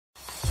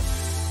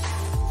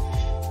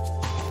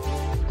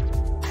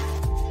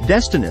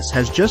Destinus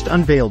has just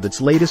unveiled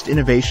its latest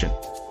innovation: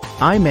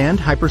 unmanned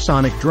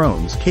hypersonic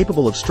drones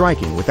capable of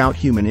striking without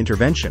human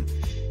intervention.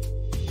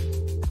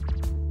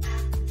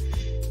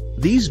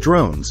 These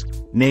drones,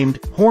 named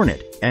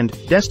Hornet and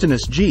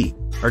Destinus G,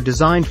 are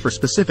designed for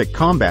specific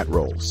combat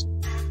roles.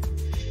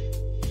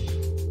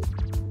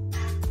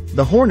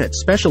 The Hornet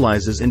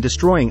specializes in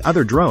destroying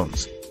other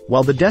drones,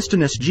 while the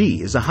Destinus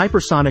G is a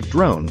hypersonic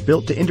drone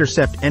built to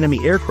intercept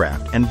enemy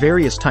aircraft and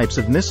various types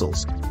of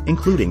missiles,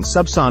 including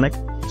subsonic,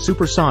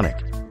 supersonic,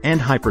 and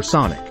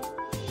hypersonic.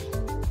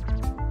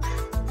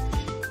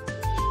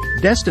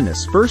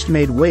 Destinus first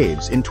made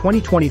waves in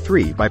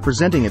 2023 by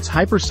presenting its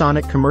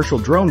hypersonic commercial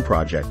drone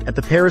project at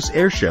the Paris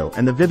Air Show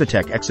and the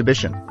Vivatech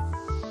exhibition.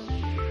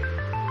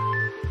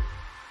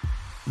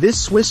 This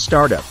Swiss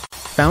startup,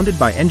 founded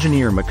by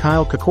engineer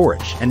Mikhail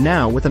Kokorich and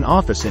now with an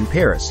office in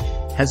Paris,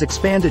 has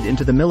expanded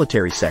into the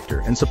military sector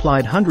and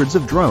supplied hundreds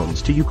of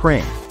drones to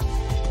Ukraine.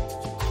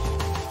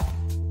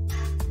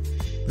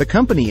 The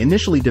company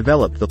initially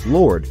developed the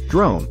Lord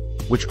drone,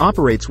 which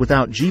operates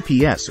without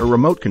GPS or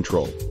remote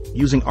control,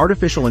 using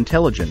artificial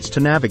intelligence to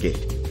navigate.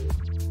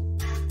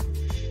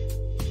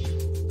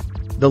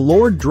 The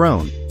Lord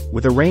drone,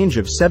 with a range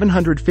of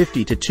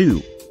 750 to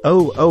 200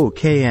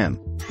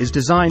 km, is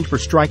designed for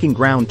striking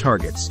ground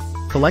targets,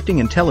 collecting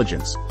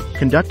intelligence,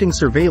 conducting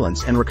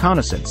surveillance and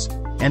reconnaissance,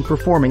 and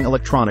performing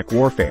electronic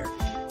warfare.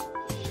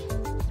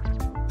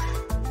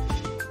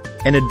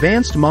 An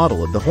advanced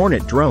model of the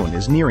Hornet drone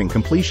is nearing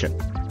completion.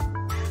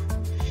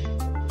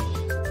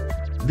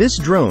 This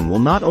drone will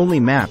not only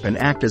map and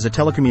act as a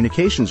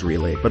telecommunications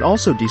relay but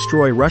also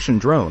destroy Russian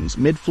drones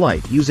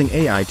mid-flight using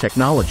AI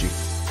technology.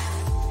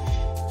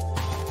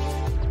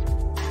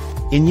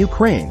 In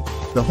Ukraine,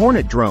 the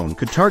Hornet drone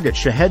could target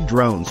Shahed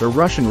drones or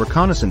Russian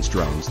reconnaissance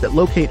drones that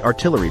locate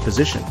artillery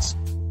positions.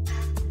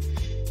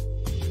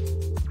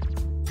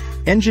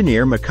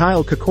 Engineer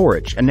Mikhail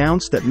Kokorich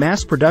announced that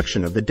mass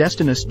production of the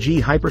Destinus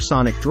G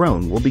hypersonic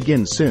drone will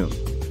begin soon.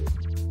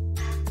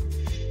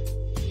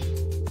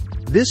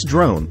 This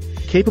drone,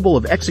 capable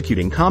of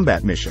executing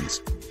combat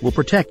missions, will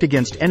protect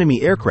against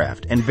enemy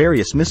aircraft and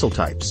various missile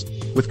types,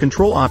 with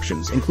control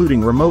options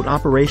including remote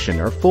operation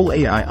or full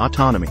AI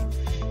autonomy.